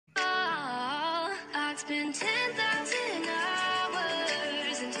It's been 10,000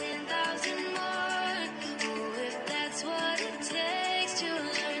 hours and 10,000 more. Oh, if that's what it takes to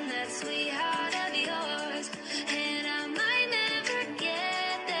learn that sweet heart of yours. And I might never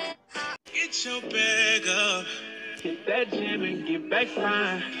get there. Get your bag up, hit that gym and get back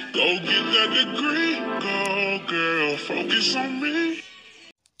fine. Go get that degree, go girl, focus on me.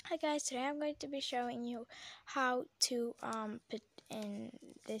 Hi guys, today I'm going to be showing you how to put in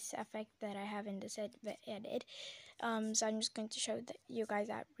this effect that I have in this edit. So I'm just going to show you guys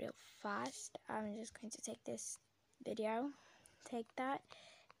that real fast. I'm just going to take this video, take that,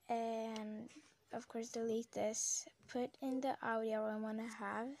 and of course delete this. Put in the audio I want to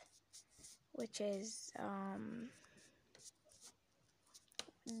have, which is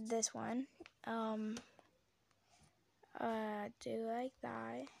this one. Do like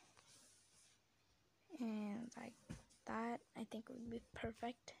that. And like that, I think would be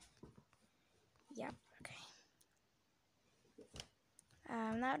perfect. Yep, okay.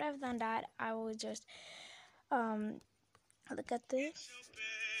 Now that I've done that, I will just look at this.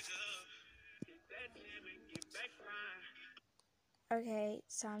 Okay,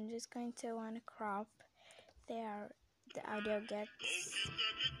 so I'm just going to want to crop there. The audio gets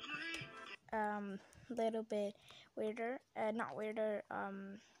little bit weirder, not weirder,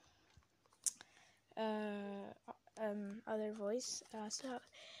 other voice.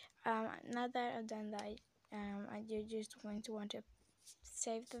 Now that I've done that, you're just going to want to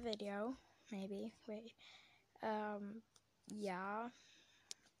save the video, maybe, wait, yeah,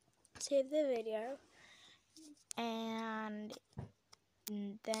 save the video, and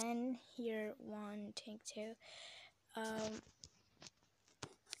then you're wanting to,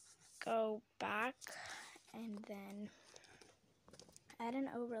 go back, and then add an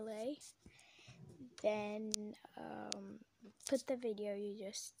overlay, then, put the video you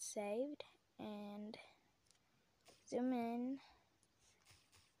just saved, and zoom in,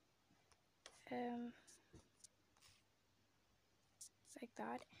 like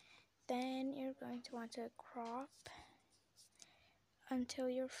that. Then you're going to want to crop until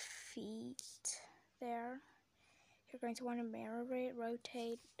your feet there. You're going to want to mirror it,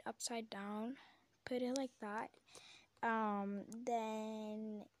 rotate upside down, put it like that.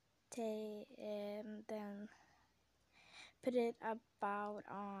 Then put it about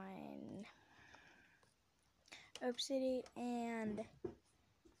on Obsidian, and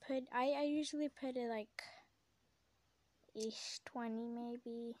I usually put it like ish 20,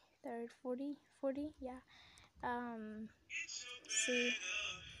 maybe 30, 40, yeah. See.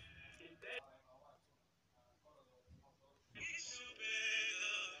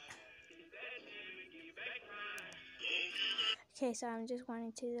 Okay, so I'm just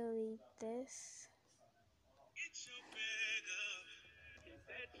wanting to delete this.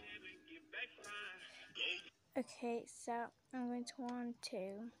 Okay, so I'm going to want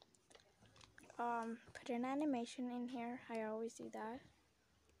to put an animation in here. I always do that.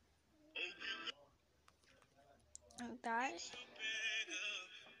 Like that.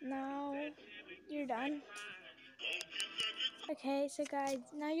 Now you're done. Okay, so guys,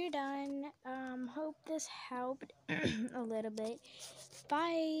 now you're done. Hope this helped a little bit.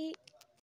 Bye.